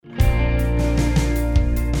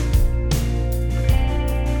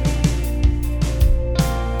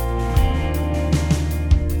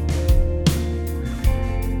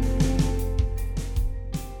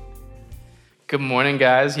Good morning,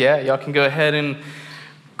 guys. Yeah, y'all can go ahead and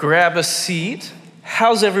grab a seat.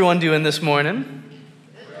 How's everyone doing this morning?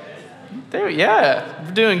 Yeah,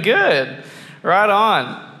 we're doing good. Right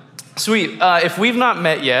on. Sweet. If we've not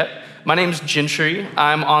met yet, my name's Gentry.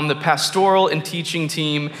 I'm on the pastoral and teaching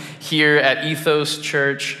team here at Ethos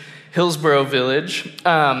Church, Hillsboro Village.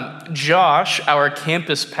 Josh, our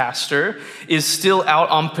campus pastor, is still out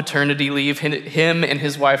on paternity leave. Him and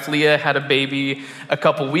his wife Leah had a baby a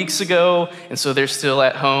couple weeks ago, and so they're still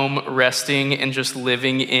at home resting and just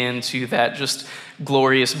living into that just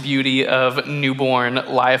glorious beauty of newborn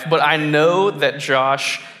life. But I know that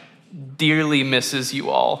Josh dearly misses you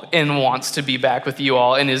all and wants to be back with you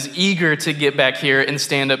all and is eager to get back here and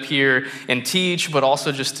stand up here and teach, but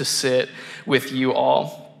also just to sit with you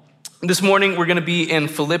all. This morning, we're going to be in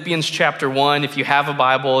Philippians chapter 1. If you have a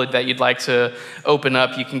Bible that you'd like to open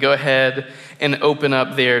up, you can go ahead and open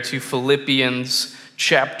up there to Philippians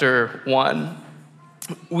chapter 1.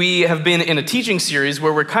 We have been in a teaching series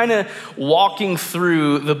where we're kind of walking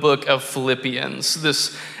through the book of Philippians,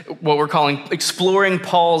 this what we're calling exploring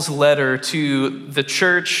Paul's letter to the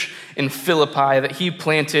church in Philippi that he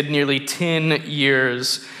planted nearly 10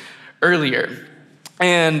 years earlier.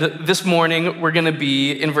 And this morning, we're going to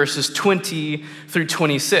be in verses 20 through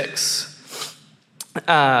 26.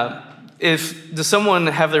 Does someone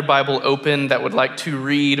have their Bible open that would like to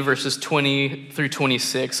read verses 20 through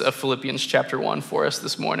 26 of Philippians chapter 1 for us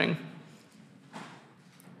this morning?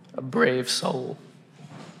 A brave soul.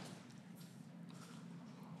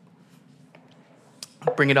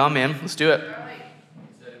 Bring it on, man. Let's do it. You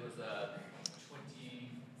said it was 20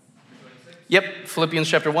 through 26? Yep, Philippians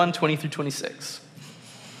chapter 1, 20 through 26.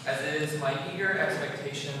 As it is my eager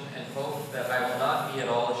expectation and hope that I will not be at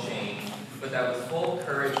all ashamed, but that with full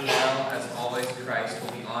courage now, as always, Christ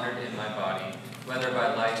will be honored in my body, whether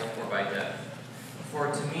by life or by death.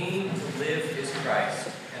 For to me, to live is Christ,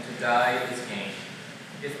 and to die is gain.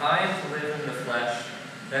 If I am to live in the flesh,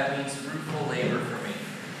 that means fruitful labor for me.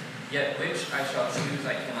 Yet which I shall choose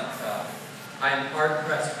I cannot tell. I am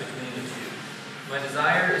hard-pressed between the two. My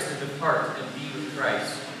desire is to depart and be with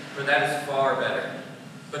Christ, for that is far better.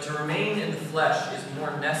 But to remain in the flesh is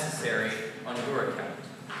more necessary on your account.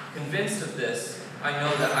 Convinced of this, I know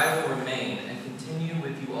that I will remain and continue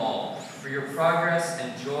with you all for your progress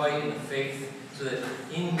and joy in the faith, so that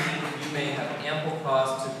in me you may have ample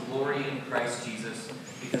cause to glory in Christ Jesus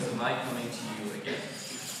because of my coming to you again.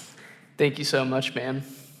 Thank you so much, man.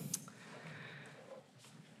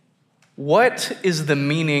 What is the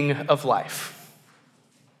meaning of life?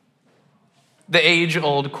 The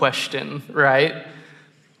age-old question, right?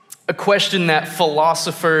 A question that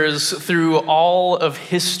philosophers through all of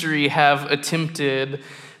history have attempted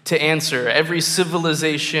to answer. Every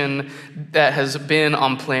civilization that has been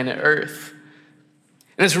on planet Earth.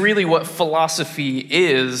 And it's really what philosophy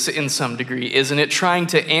is in some degree, isn't it? Trying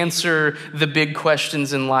to answer the big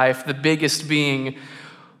questions in life, the biggest being,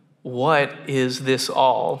 what is this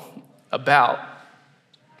all about?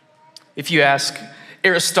 If you ask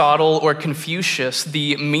Aristotle or Confucius,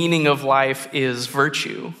 the meaning of life is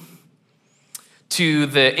virtue. To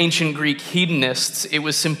the ancient Greek hedonists, it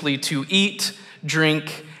was simply to eat,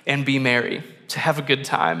 drink, and be merry, to have a good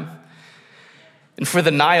time. And for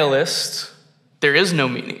the nihilist, there is no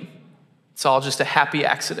meaning. It's all just a happy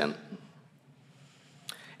accident.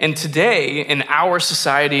 And today, in our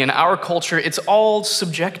society, in our culture, it's all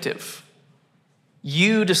subjective.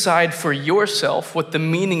 You decide for yourself what the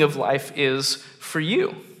meaning of life is for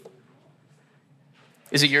you.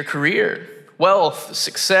 Is it your career? Wealth,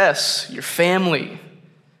 success, your family,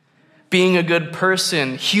 being a good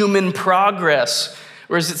person, human progress,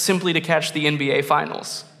 or is it simply to catch the NBA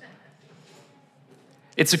finals?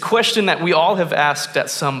 It's a question that we all have asked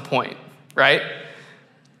at some point, right?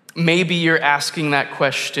 Maybe you're asking that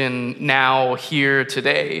question now, here,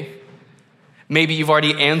 today. Maybe you've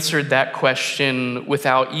already answered that question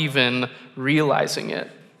without even realizing it.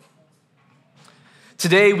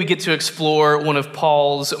 Today, we get to explore one of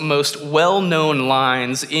Paul's most well-known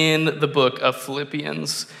lines in the book of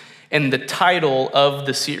Philippians and the title of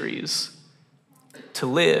the series, To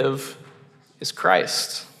Live is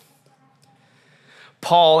Christ.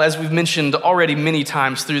 Paul, as we've mentioned already many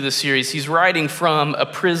times through this series, he's writing from a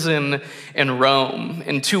prison in Rome.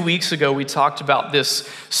 And 2 weeks ago, we talked about this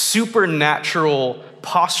supernatural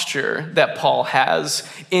posture that Paul has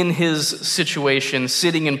in his situation,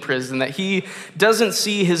 sitting in prison, that he doesn't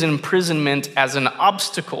see his imprisonment as an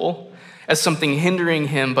obstacle, as something hindering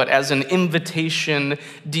him, but as an invitation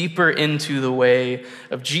deeper into the way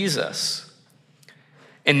of Jesus.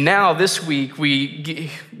 And now this week, we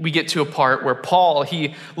get to a part where Paul,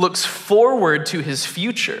 he looks forward to his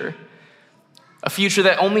future a future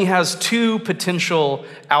that only has two potential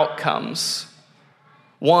outcomes.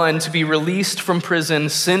 One, to be released from prison,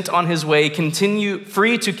 sent on his way,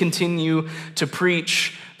 free to continue to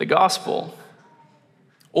preach the gospel,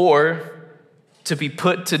 or to be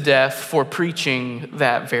put to death for preaching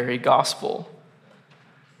that very gospel.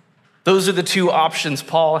 Those are the two options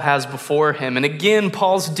Paul has before him. And again,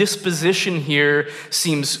 Paul's disposition here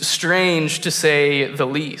seems strange to say the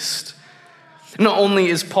least. Not only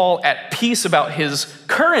is Paul at peace about his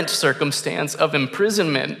current circumstance of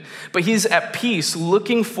imprisonment, but he's at peace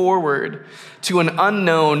looking forward to an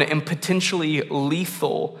unknown and potentially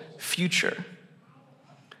lethal future,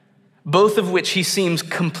 both of which he seems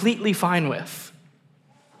completely fine with.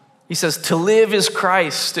 He says, to live is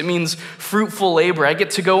Christ. It means fruitful labor. I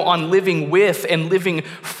get to go on living with and living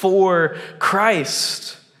for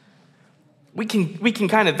Christ. We can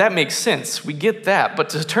kind of, that makes sense. We get that. But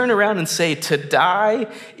to turn around and say, to die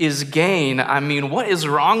is gain, I mean, what is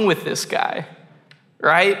wrong with this guy,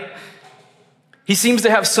 right? He seems to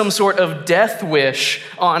have some sort of death wish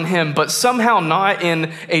on him, but somehow not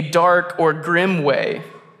in a dark or grim way,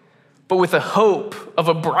 but with a hope of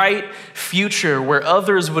a bright future where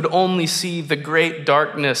others would only see the great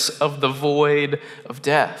darkness of the void of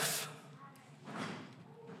death.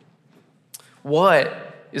 What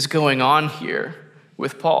is going on here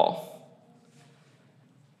with Paul?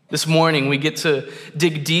 This morning, we get to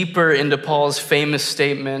dig deeper into Paul's famous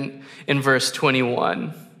statement in verse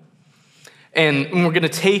 21. And we're going to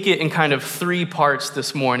take it in kind of three parts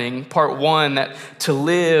this morning. Part one, that to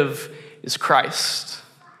live is Christ.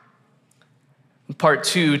 Part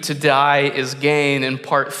two, to die is gain. And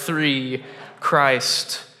part three,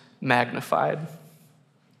 Christ magnified.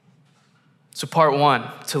 So part one,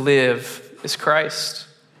 to live is Christ.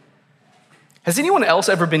 Has anyone else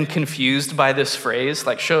ever been confused by this phrase?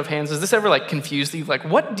 Like, show of hands, has this ever confused you? Like,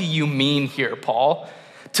 what do you mean here, Paul?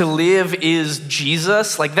 To live is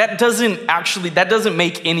Jesus? Like, that doesn't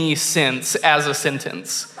make any sense as a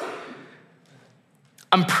sentence.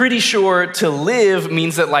 I'm pretty sure to live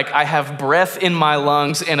means that I have breath in my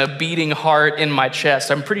lungs and a beating heart in my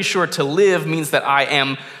chest. I'm pretty sure to live means that I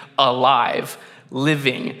am alive,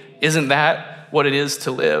 living. Isn't that what it is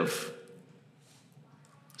to live?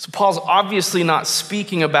 So Paul's obviously not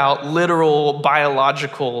speaking about literal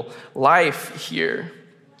biological life here.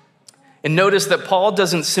 And notice that Paul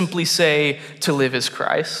doesn't simply say to live is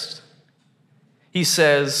Christ. He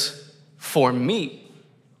says, for me,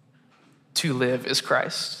 to live is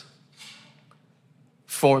Christ.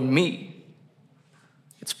 For me.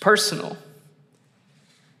 It's personal.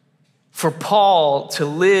 For Paul, to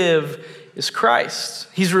live is Christ.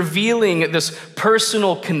 He's revealing this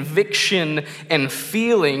personal conviction and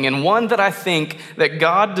feeling, and one that I think that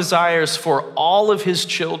God desires for all of his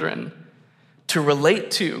children to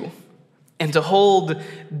relate to and to hold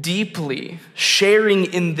deeply, sharing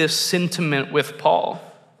in this sentiment with Paul.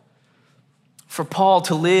 For Paul,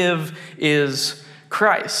 to live is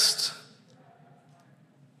Christ.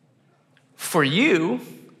 For you,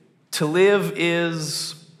 to live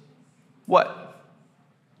is what?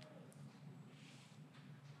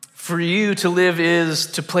 For you, to live is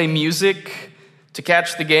to play music, to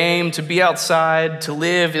catch the game, to be outside. To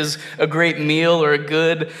live is a great meal or a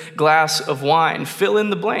good glass of wine. Fill in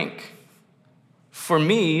the blank. For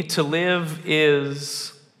me, to live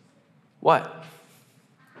is what?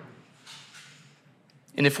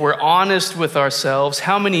 And if we're honest with ourselves,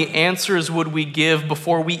 how many answers would we give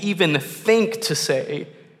before we even think to say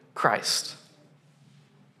Christ?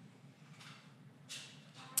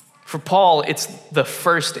 For Paul, it's the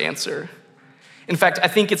first answer. In fact, I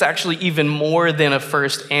think it's actually even more than a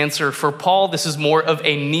first answer. For Paul, this is more of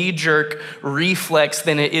a knee-jerk reflex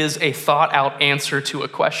than it is a thought-out answer to a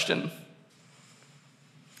question.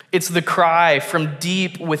 It's the cry from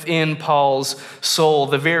deep within Paul's soul,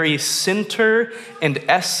 the very center and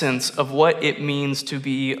essence of what it means to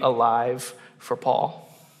be alive for Paul.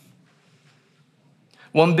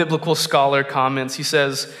 One biblical scholar comments, he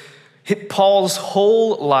says, Paul's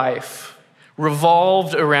whole life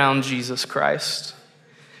revolved around Jesus Christ.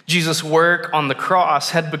 Jesus' work on the cross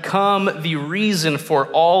had become the reason for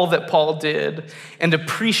all that Paul did, and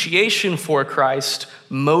appreciation for Christ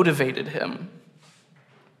motivated him.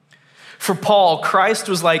 For Paul, Christ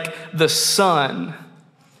was like the sun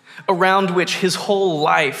around which his whole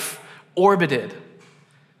life orbited.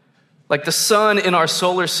 Like the sun in our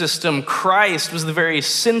solar system, Christ was the very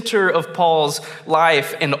center of Paul's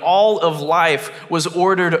life, and all of life was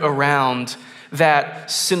ordered around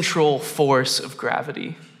that central force of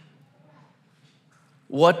gravity.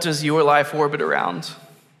 What does your life orbit around?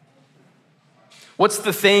 What's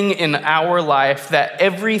the thing in our life that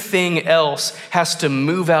everything else has to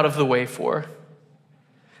move out of the way for?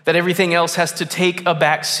 That everything else has to take a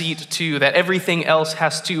back seat to? That everything else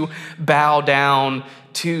has to bow down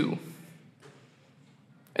to?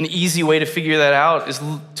 An easy way to figure that out is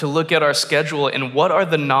to look at our schedule and what are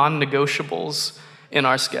the non-negotiables in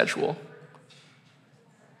our schedule?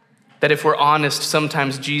 That if we're honest,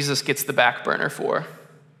 sometimes Jesus gets the back burner for.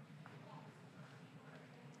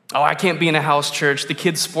 Oh, I can't be in a house church. The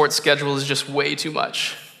kids' sports schedule is just way too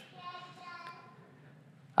much.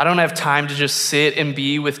 I don't have time to just sit and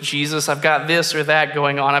be with Jesus. I've got this or that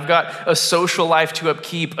going on. I've got a social life to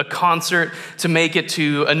upkeep, a concert to make it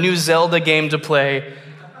to, a new Zelda game to play.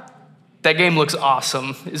 That game looks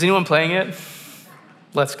awesome. Is anyone playing it?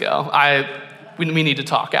 Let's go. We need to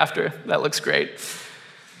talk after. That looks great.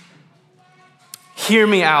 Hear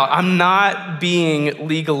me out. I'm not being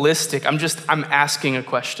legalistic. I'm asking a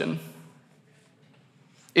question.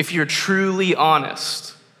 If you're truly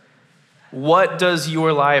honest, what does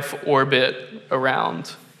your life orbit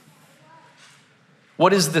around?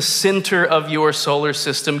 What is the center of your solar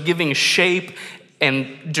system, giving shape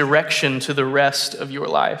and direction to the rest of your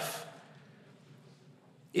life?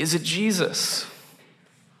 Is it Jesus?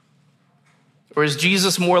 Or is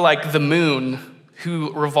Jesus more like the moon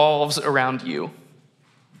who revolves around you?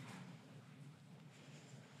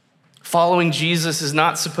 Following Jesus is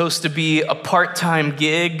not supposed to be a part-time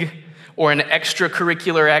gig or an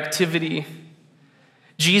extracurricular activity.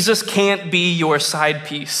 Jesus can't be your side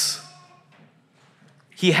piece.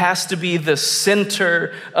 He has to be the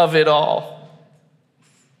center of it all.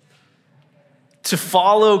 To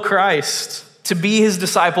follow Christ, to be his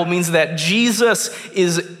disciple, means that Jesus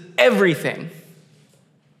is everything.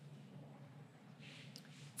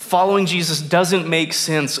 Following Jesus doesn't make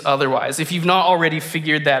sense otherwise. If you've not already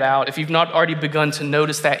figured that out, if you've not already begun to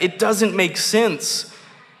notice that, it doesn't make sense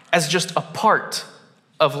as just a part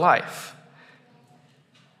of life.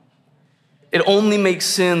 It only makes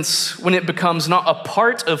sense when it becomes not a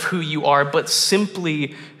part of who you are, but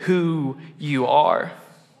simply who you are.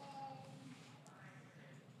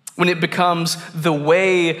 When it becomes the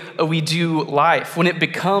way we do life, when it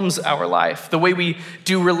becomes our life, the way we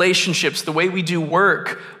do relationships, the way we do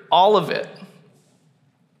work, all of it.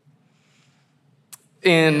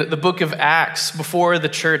 In the book of Acts, before the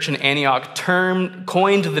church in Antioch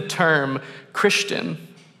coined the term Christian,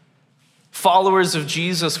 followers of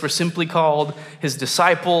Jesus were simply called his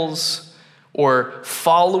disciples or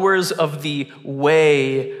followers of the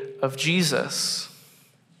way of Jesus.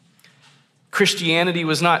 Christianity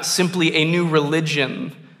was not simply a new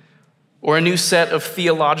religion or a new set of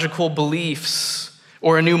theological beliefs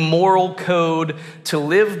or a new moral code to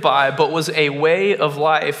live by, but was a way of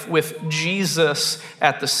life with Jesus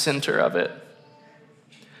at the center of it.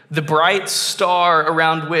 The bright star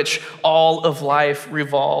around which all of life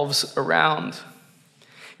revolves around,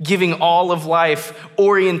 giving all of life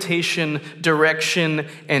orientation, direction,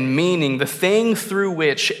 and meaning, the thing through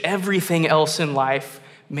which everything else in life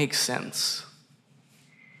makes sense.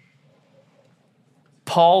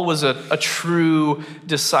 Paul was a true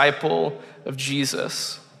disciple of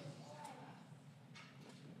Jesus.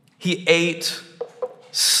 He ate,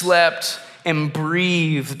 slept, and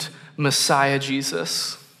breathed Messiah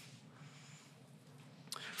Jesus.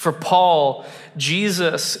 For Paul,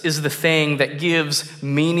 Jesus is the thing that gives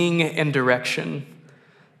meaning and direction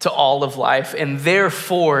to all of life, and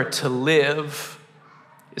therefore to live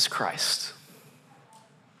is Christ.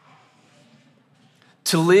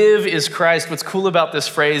 To live is Christ. What's cool about this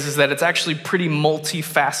phrase is that it's actually pretty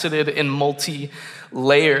multifaceted and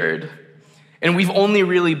multi-layered. And we've only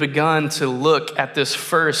really begun to look at this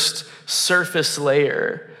first surface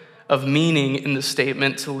layer of meaning in the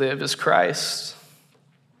statement, to live is Christ.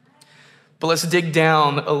 But let's dig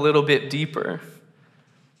down a little bit deeper.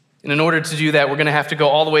 And in order to do that, we're going to have to go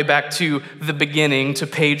all the way back to the beginning, to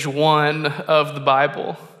page 1 of the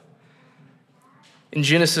Bible. In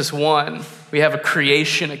Genesis 1, we have a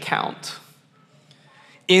creation account.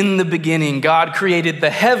 In the beginning, God created the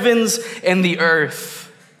heavens and the earth.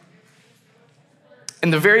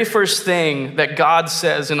 And the very first thing that God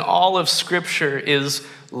says in all of Scripture is,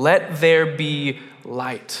 "Let there be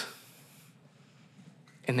light."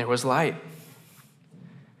 And there was light.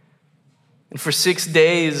 And for 6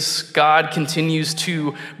 days, God continues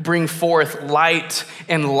to bring forth light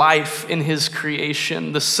and life in his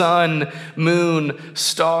creation. The sun, moon,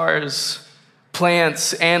 stars,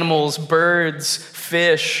 plants, animals, birds,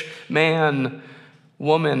 fish, man,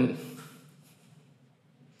 woman.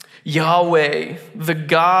 Yahweh, the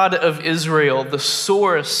God of Israel, the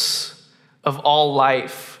source of all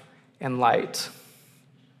life and light.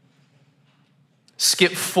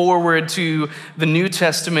 Skip forward to the New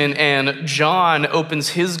Testament, and John opens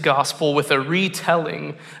his gospel with a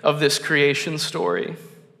retelling of this creation story.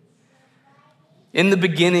 In the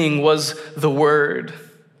beginning was the Word,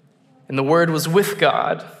 and the Word was with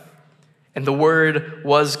God, and the Word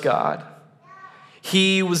was God.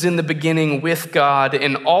 He was in the beginning with God,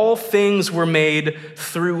 and all things were made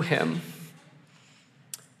through him.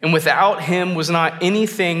 And without him was not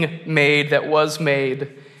anything made that was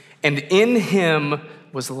made. And in him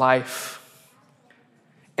was life.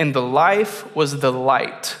 And the life was the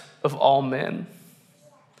light of all men.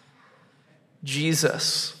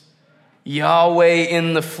 Jesus, Yahweh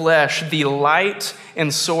in the flesh, the light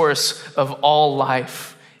and source of all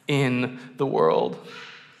life in the world.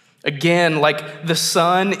 Again, like the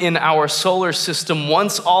sun in our solar system,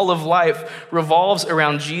 once all of life revolves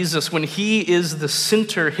around Jesus, when he is the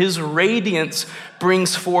center, his radiance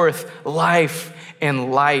brings forth life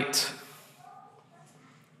and light.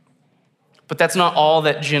 But that's not all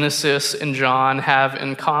that Genesis and John have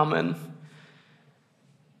in common.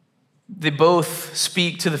 They both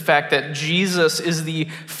speak to the fact that Jesus is the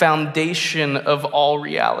foundation of all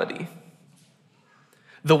reality,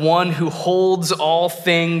 the one who holds all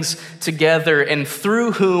things together and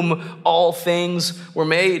through whom all things were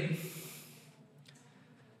made.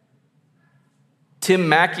 Tim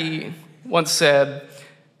Mackey once said,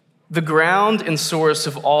 "The ground and source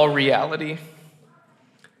of all reality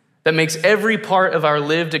that makes every part of our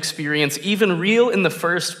lived experience even real in the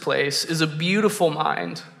first place is a beautiful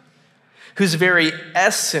mind whose very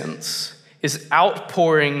essence is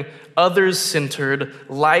outpouring others-centered,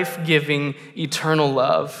 life-giving, eternal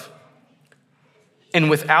love. And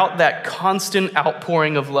without that constant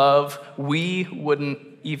outpouring of love, we wouldn't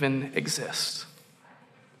even exist."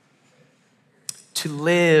 To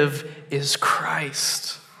live is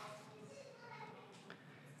Christ.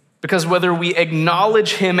 Because whether we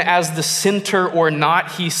acknowledge him as the center or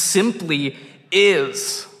not, he simply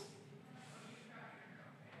is.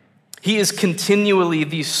 He is continually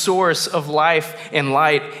the source of life and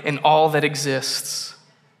light and all that exists.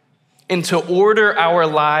 And to order our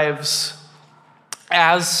lives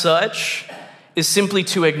as such is simply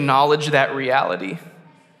to acknowledge that reality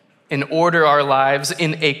and order our lives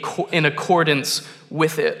in accordance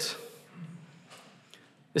with it.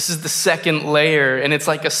 This is the second layer, and it's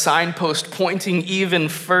like a signpost pointing even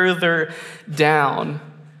further down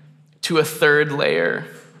to a third layer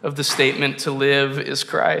of the statement, to live is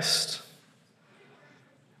Christ.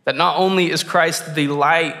 That not only is Christ the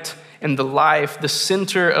light and the life, the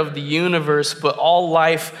center of the universe, but all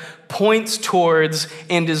life points towards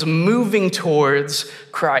and is moving towards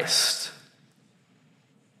Christ.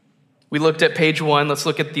 We looked at page 1. Let's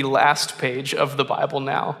look at the last page of the Bible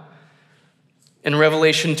now. In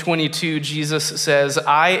Revelation 22, Jesus says,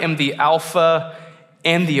 "I am the Alpha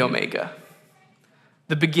and the Omega,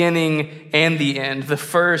 the beginning and the end, the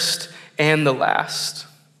first and the last."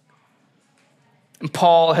 And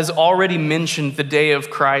Paul has already mentioned the day of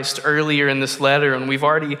Christ earlier in this letter, and we've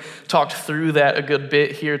already talked through that a good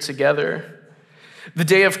bit here together. The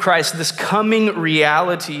day of Christ, this coming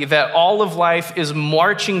reality that all of life is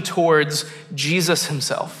marching towards Jesus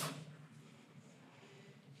himself.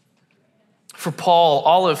 For Paul,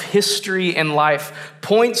 all of history and life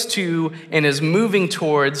points to and is moving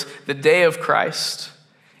towards the day of Christ.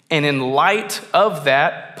 And in light of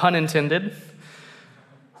that, pun intended,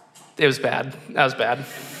 it was bad. That was bad.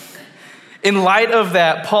 In light of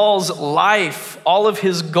that, Paul's life, all of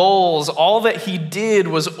his goals, all that he did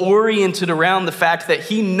was oriented around the fact that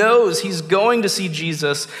he knows he's going to see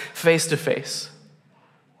Jesus face to face.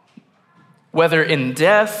 Whether in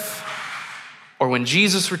death or when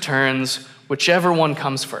Jesus returns, whichever one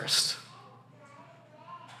comes first.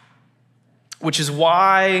 Which is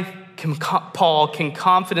why Paul can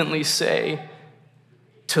confidently say,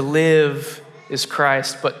 to live is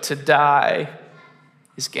Christ, but to die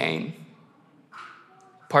is gain.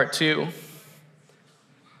 Part 2.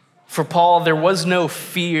 For Paul, there was no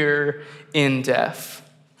fear in death.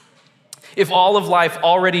 If all of life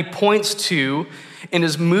already points to and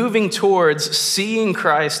is moving towards seeing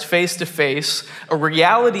Christ face to face, a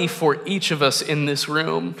reality for each of us in this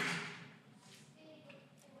room,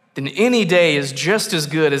 then any day is just as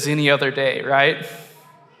good as any other day, right?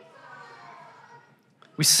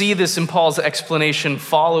 We see this in Paul's explanation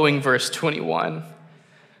following verse 21.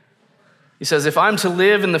 He says, "If I'm to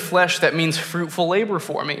live in the flesh, that means fruitful labor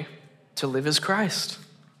for me. To live is Christ.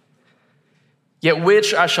 Yet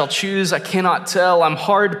which I shall choose, I cannot tell. I'm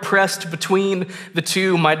hard pressed between the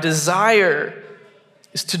two. My desire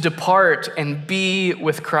is to depart and be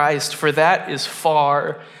with Christ, for that is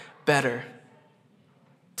far better.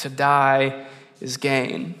 To die is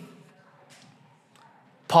gain.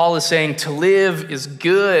 Paul is saying to live is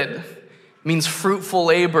good. It means fruitful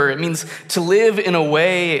labor. It means to live in a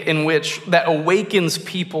way in which that awakens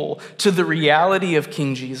people to the reality of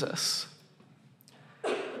King Jesus.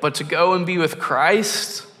 But to go and be with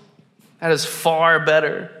Christ, that is far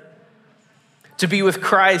better. To be with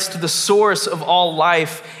Christ, the source of all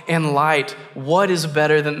life and light, what is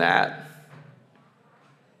better than that?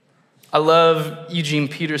 I love Eugene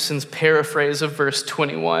Peterson's paraphrase of verse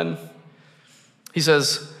 21. He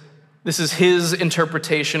says, this is his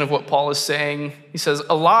interpretation of what Paul is saying. He says,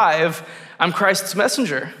 alive, I'm Christ's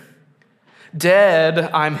messenger. Dead,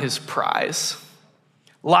 I'm his prize.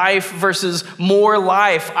 Life versus more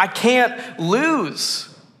life, I can't lose.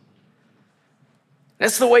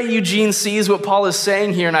 That's the way Eugene sees what Paul is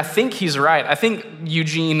saying here, and I think he's right. I think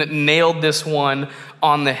Eugene nailed this one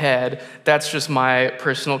on the head. That's just my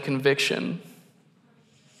personal conviction.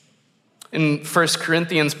 In 1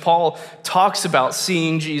 Corinthians, Paul talks about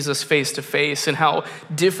seeing Jesus face to face and how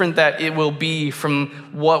different that it will be from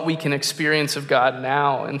what we can experience of God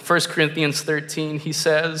now. In 1 Corinthians 13, he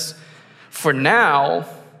says, "For now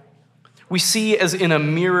we see as in a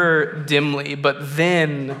mirror dimly, but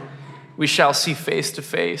then we shall see face to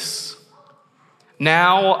face.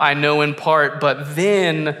 Now I know in part, but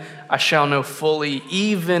then I shall know fully,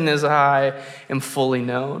 even as I am fully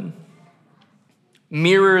known."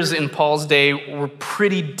 Mirrors in Paul's day were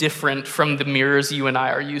pretty different from the mirrors you and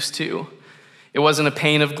I are used to. It wasn't a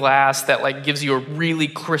pane of glass that gives you a really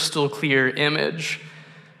crystal clear image.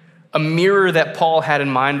 A mirror that Paul had in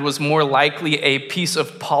mind was more likely a piece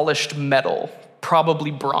of polished metal, probably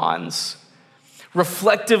bronze,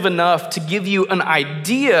 reflective enough to give you an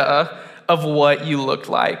idea of what you look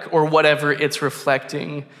like or whatever it's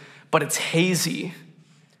reflecting, but it's hazy,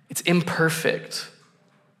 it's imperfect.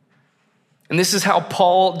 And this is how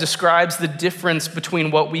Paul describes the difference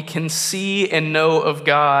between what we can see and know of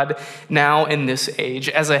God now in this age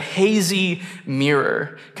as a hazy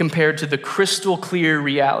mirror compared to the crystal clear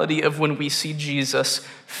reality of when we see Jesus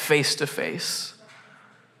face to face.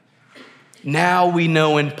 Now we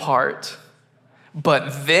know in part,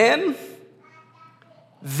 but then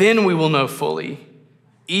we will know fully,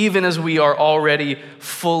 even as we are already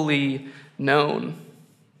fully known.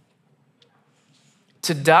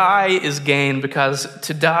 To die is gain, because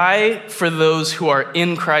to die for those who are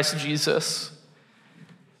in Christ Jesus,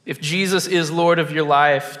 if Jesus is Lord of your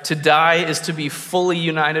life, to die is to be fully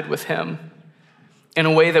united with him in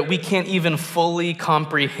a way that we can't even fully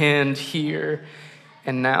comprehend here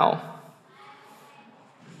and now.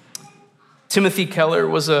 Timothy Keller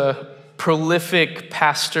was a prolific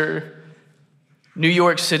pastor, New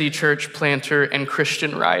York City church planter, and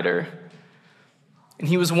Christian writer. And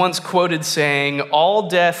he was once quoted saying, "All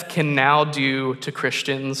death can now do to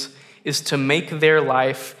Christians is to make their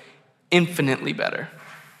life infinitely better."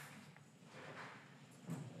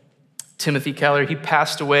 Timothy Keller, he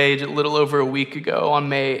passed away a little over a week ago on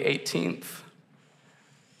May 18th.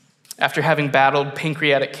 After having battled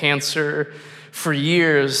pancreatic cancer for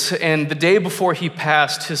years, and the day before he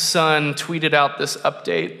passed, his son tweeted out this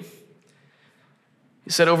update. He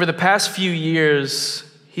said, "Over the past few days,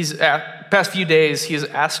 he has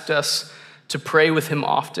asked us to pray with him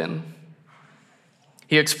often.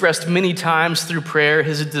 He expressed many times through prayer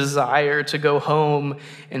his desire to go home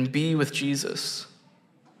and be with Jesus.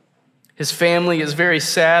 His family is very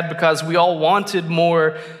sad because we all wanted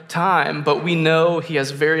more time, but we know he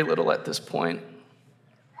has very little at this point.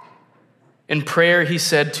 In prayer, he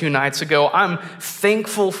said 2 nights ago, 'I'm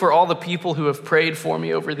thankful for all the people who have prayed for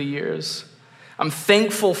me over the years. I'm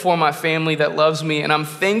thankful for my family that loves me, and I'm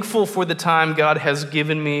thankful for the time God has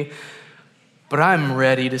given me, but I'm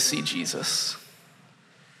ready to see Jesus.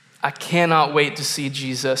 I cannot wait to see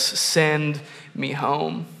Jesus. Send me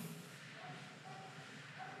home.'"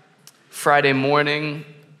 Friday morning,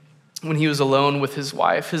 when he was alone with his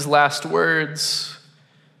wife, his last words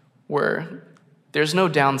were, "There's no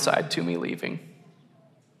downside to me leaving,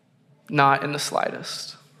 not in the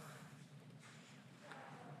slightest."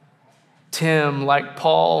 Tim, like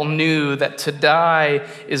Paul, knew that to die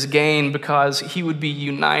is gain because he would be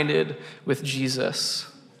united with Jesus.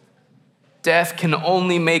 Death can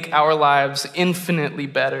only make our lives infinitely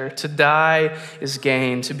better. To die is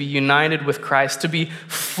gain, to be united with Christ, to be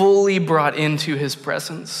fully brought into his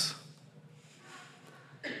presence.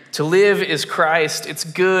 To live is Christ. It's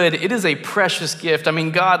good. It is a precious gift.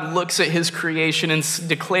 God looks at his creation and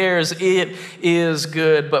declares it is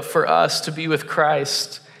good, but for us to be with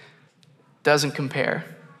Christ doesn't compare.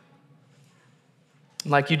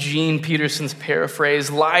 Like Eugene Peterson's paraphrase,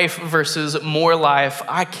 life versus more life,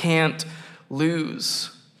 I can't lose.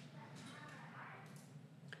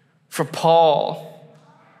 For Paul,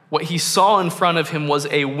 what he saw in front of him was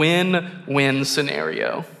a win-win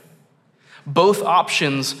scenario. Both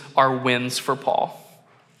options are wins for Paul.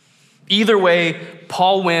 Either way,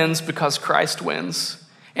 Paul wins because Christ wins.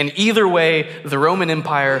 And either way, the Roman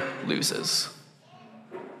Empire loses.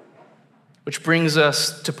 Which brings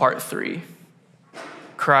us to part 3,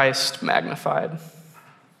 Christ magnified.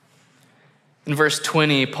 In verse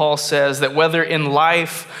 20, Paul says that whether in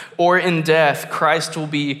life or in death, Christ will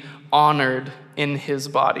be honored in his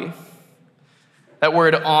body. That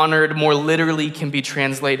word honored more literally can be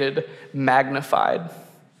translated magnified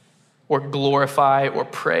or glorify or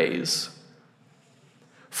praise.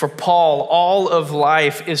 For Paul, all of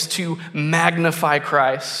life is to magnify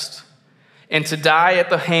Christ, and to die at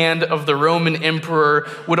the hand of the Roman emperor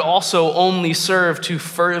would also only serve to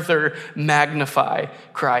further magnify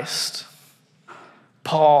Christ.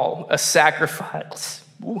 Paul, a sacrifice.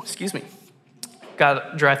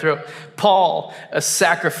 Got a dry throat. Paul, a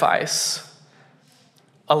sacrifice.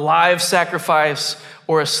 A live sacrifice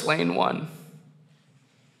or a slain one.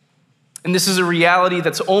 And this is a reality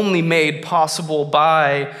that's only made possible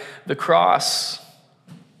by the cross.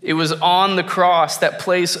 It was on the cross, that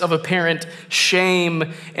place of apparent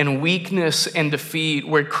shame and weakness and defeat,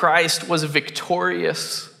 where Christ was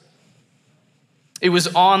victorious. It was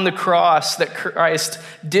on the cross that Christ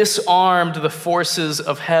disarmed the forces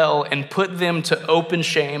of hell and put them to open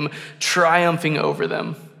shame, triumphing over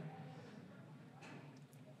them.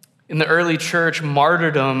 In the early church,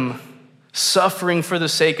 martyrdom, suffering for the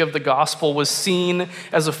sake of the gospel, was seen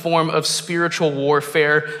as a form of spiritual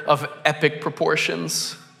warfare of epic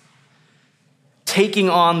proportions, taking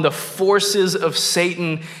on the forces of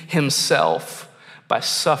Satan himself by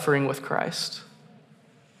suffering with Christ.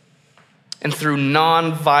 And through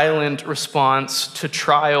nonviolent response to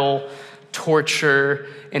trial, torture,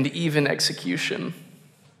 and even execution.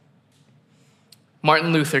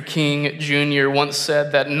 Martin Luther King Jr. once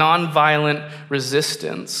said that nonviolent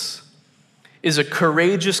resistance is a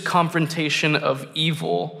courageous confrontation of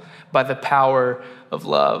evil by the power of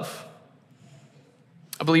love.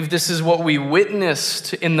 I believe this is what we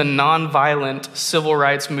witnessed in the nonviolent civil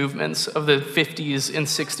rights movements of the 50s and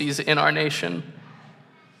 60s in our nation.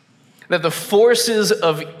 That the forces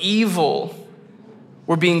of evil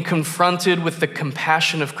were being confronted with the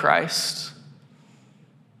compassion of Christ.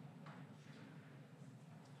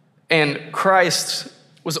 And Christ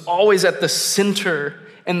was always at the center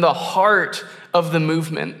and the heart of the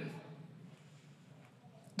movement.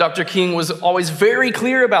 Dr. King was always very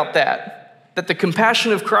clear about that the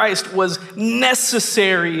compassion of Christ was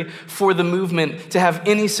necessary for the movement to have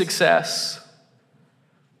any success.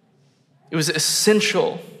 It was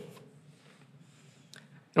essential.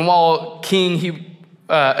 And while King, he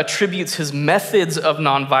attributes his methods of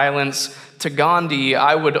nonviolence to Gandhi,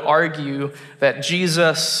 I would argue that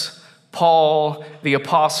Jesus, Paul, the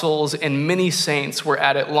apostles, and many saints were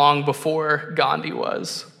at it long before Gandhi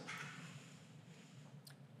was.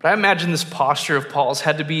 But I imagine this posture of Paul's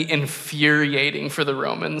had to be infuriating for the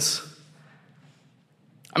Romans.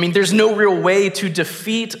 I mean, there's no real way to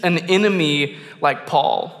defeat an enemy like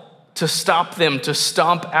Paul, to stop them, to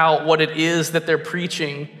stomp out what it is that they're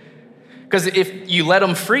preaching. Because if you let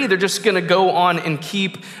them free, they're just going to go on and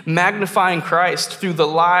keep magnifying Christ through the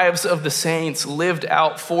lives of the saints lived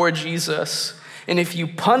out for Jesus. And if you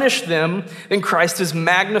punish them, then Christ is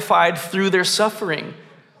magnified through their suffering.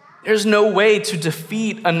 There's no way to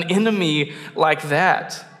defeat an enemy like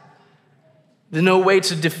that. There's no way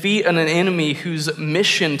to defeat an enemy whose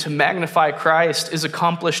mission to magnify Christ is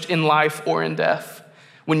accomplished in life or in death,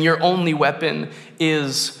 when your only weapon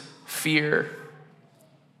is fear.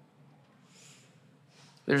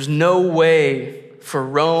 There's no way for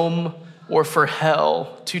Rome or for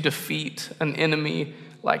hell to defeat an enemy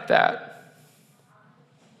like that.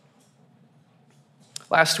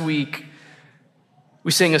 Last week,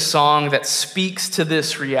 we sang a song that speaks to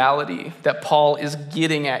this reality that Paul is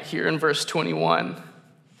getting at here in verse 21.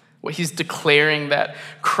 What he's declaring, that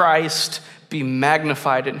Christ be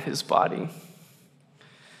magnified in his body.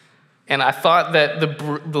 And I thought that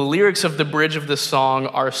the lyrics of the bridge of this song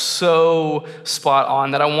are so spot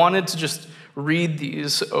on that I wanted to just read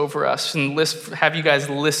these over us and have you guys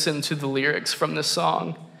listen to the lyrics from this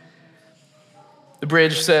song. The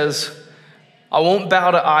bridge says, "I won't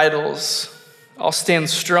bow to idols. I'll stand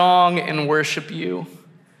strong and worship you.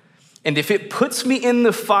 And if it puts me in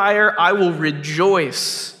the fire, I will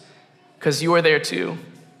rejoice because you are there too.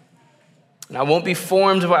 And I won't be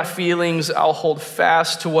formed by feelings. I'll hold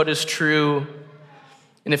fast to what is true.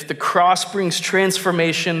 And if the cross brings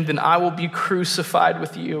transformation, then I will be crucified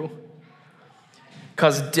with you.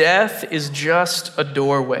 because death is just a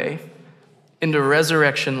doorway into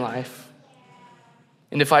resurrection life.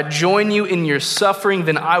 And if I join you in your suffering,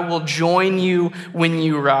 then I will join you when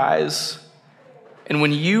you rise. And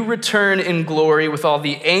when you return in glory with all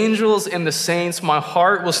the angels and the saints, my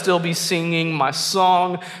heart will still be singing, my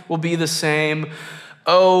song will be the same.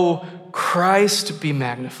 Oh, Christ be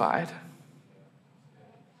magnified.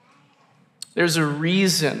 There's a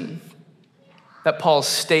reason that Paul's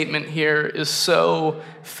statement here is so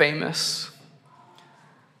famous.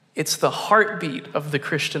 It's the heartbeat of the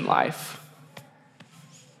Christian life.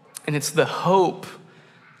 And it's the hope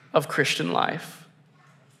of Christian life.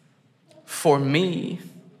 For me,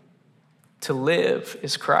 to live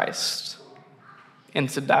is Christ, and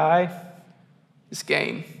to die is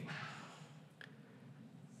gain.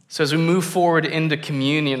 So as we move forward into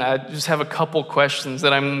communion, I just have a couple questions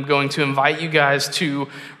that I'm going to invite you guys to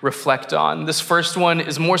reflect on. This first one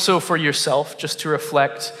is more so for yourself, just to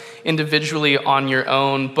reflect individually on your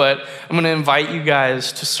own, but I'm going to invite you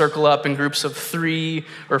guys to circle up in groups of 3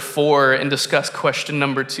 or 4 and discuss question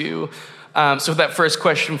number 2. So that first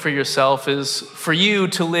question for yourself is, for you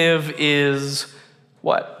to live is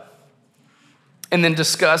what? And then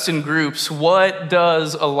discuss in groups, what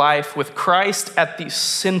does a life with Christ at the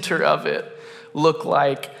center of it look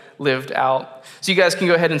like lived out? So you guys can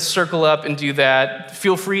go ahead and circle up and do that.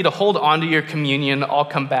 Feel free to hold on to your communion. I'll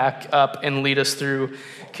come back up and lead us through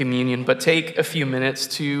communion. But take a few minutes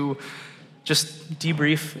to just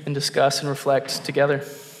debrief and discuss and reflect together.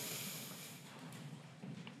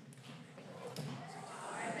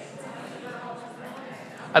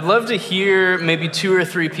 I'd love to hear maybe 2 or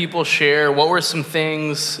 3 people share what were some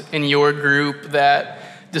things in your group that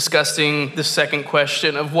discussing the second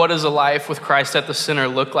question of what does a life with Christ at the center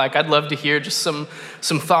look like. I'd love to hear just some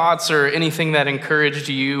thoughts or anything that encouraged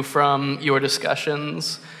you from your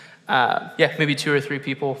discussions. Maybe 2 or 3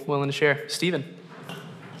 people willing to share. Stephen.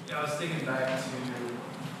 Yeah, I was thinking back to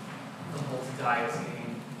the whole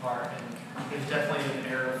dieting part, and there's definitely an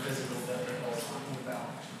era of physical death that Paul's talking about.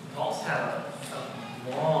 Paul's had a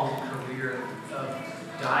long career of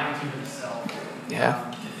dying to himself.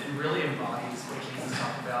 Yeah. It really embodies what Jesus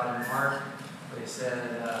talked about in Mark, where he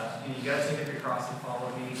said, you got to take up your cross and follow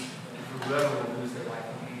me, and for whoever will lose their life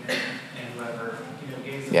will gain it, and whoever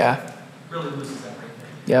gains it really loses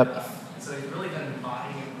everything. Yep. So he's really been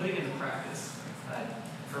embodying and putting it into practice.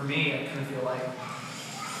 For me, I kind of feel like,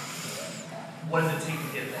 what does it take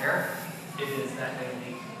to get there? It is that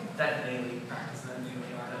daily practice that I'm doing to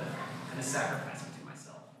kind of sacrifice it to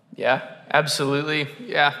myself. Yeah, absolutely.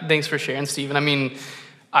 Yeah, thanks for sharing, Stephen. I mean,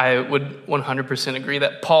 I would 100% agree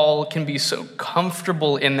that Paul can be so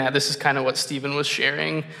comfortable in that. This is kind of what Stephen was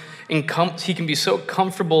sharing. He can be so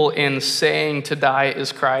comfortable in saying to die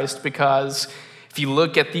is Christ, because if you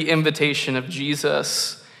look at the invitation of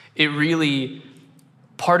Jesus, it really,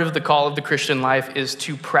 part of the call of the Christian life is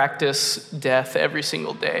to practice death every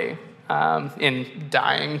single day, in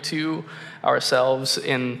dying to ourselves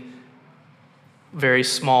in very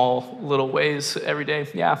small little ways every day.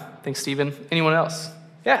 Yeah, thanks, Stephen. Anyone else?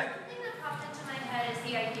 Yeah. Something that popped into my head is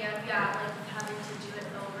the idea of, having to do it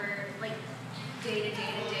over, day to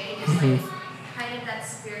day to day, just, kind of that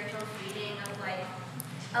spiritual feeding of,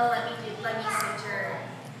 let me center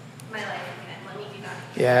my life again, let me do that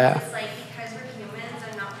again. Yeah. It's because we're humans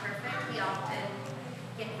and not perfect, we often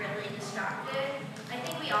get really distracted. I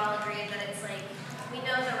think we all agree that it's we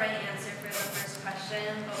know the right answer for the first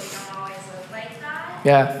question, but we don't always live like that.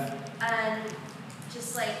 Yeah. And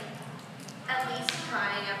just at least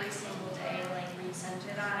trying every single day to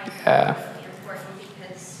recenter that, I think is really important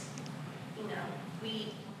because,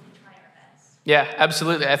 we try our best. Yeah,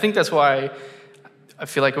 absolutely. I think that's why I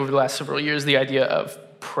feel like over the last several years, the idea of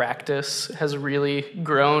practice has really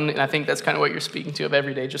grown. And I think that's kind of what you're speaking to, of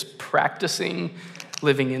every day, just practicing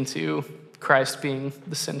living into Christ being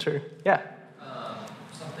the center. Yeah.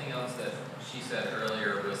 Something else that she said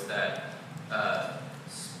earlier was that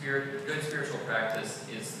good spiritual practice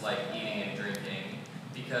is like eating and drinking,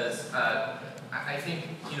 because I think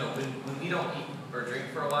when we don't eat or drink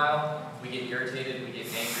for a while, we get irritated, we get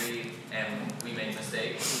angry, and we make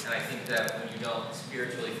mistakes. And I think that when you don't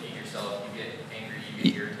spiritually feed yourself, you get angry, you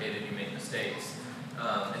get irritated, you make mistakes.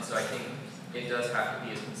 And so I think it does have to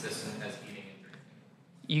be as consistent as eating and drinking.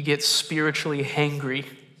 You get spiritually hangry.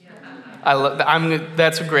 I love that.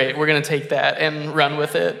 That's great. We're going to take that and run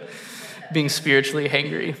with it. Being spiritually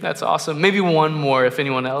hangry. That's awesome. Maybe one more if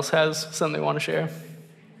anyone else has something they want to share.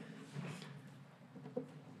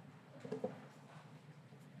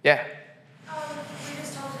 Yeah. We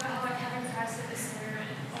just talked about how having Christ at the center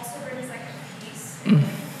also brings a peace,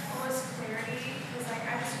 almost clarity. Because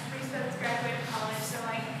I just recently graduated college, so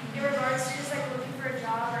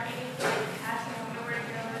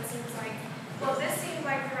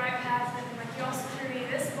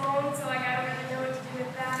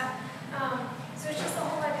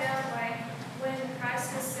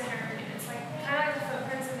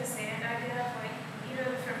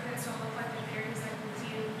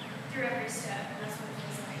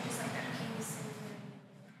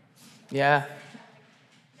Yeah,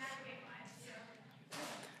 navigate life. So.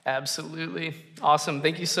 absolutely. Awesome.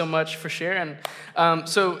 Thank you so much for sharing.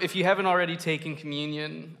 So if you haven't already taken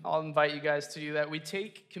communion, I'll invite you guys to do that. We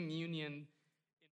take communion